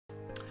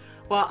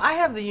Well, I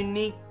have the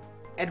unique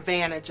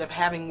advantage of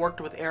having worked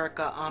with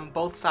Erica on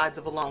both sides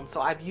of a loan. So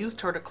I've used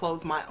her to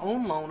close my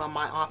own loan on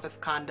my office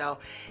condo,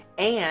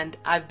 and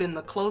I've been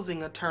the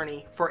closing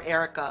attorney for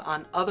Erica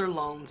on other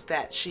loans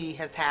that she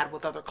has had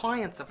with other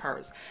clients of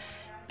hers.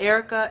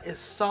 Erica is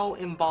so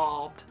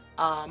involved.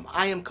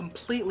 I am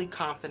completely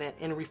confident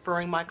in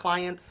referring my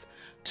clients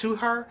to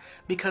her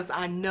because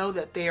I know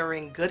that they are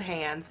in good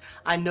hands.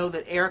 I know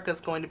that Erica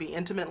is going to be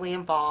intimately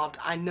involved.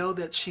 I know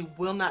that she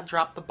will not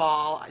drop the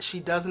ball. She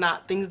does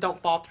not, things don't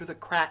fall through the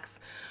cracks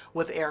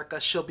with Erica.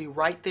 She'll be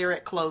right there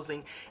at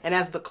closing. And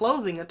as the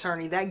closing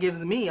attorney, that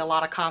gives me a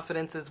lot of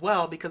confidence as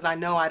well because I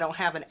know I don't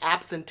have an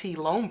absentee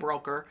loan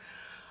broker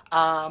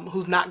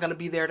who's not going to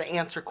be there to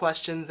answer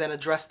questions and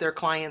address their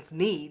clients'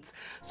 needs.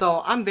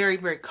 So I'm very,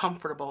 very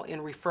comfortable in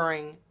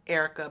referring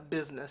Erica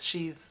business.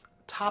 She's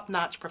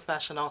top-notch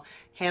professional,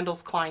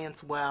 handles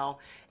clients well,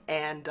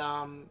 and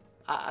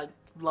I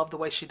love the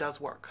way she does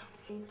work.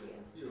 Thank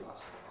you. You're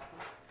awesome.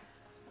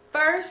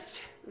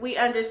 First, we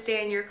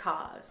understand your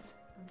cause.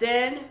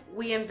 Then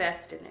we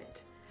invest in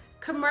it.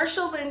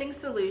 Commercial Lending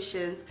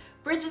Solutions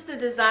bridges the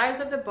desires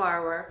of the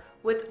borrower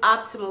with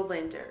optimal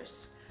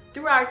lenders.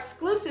 Through our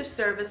exclusive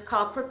service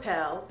called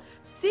Propel,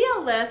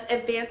 CLS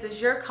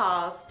advances your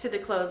cause to the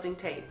closing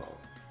table.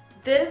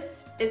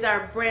 This is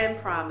our brand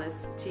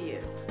promise to you.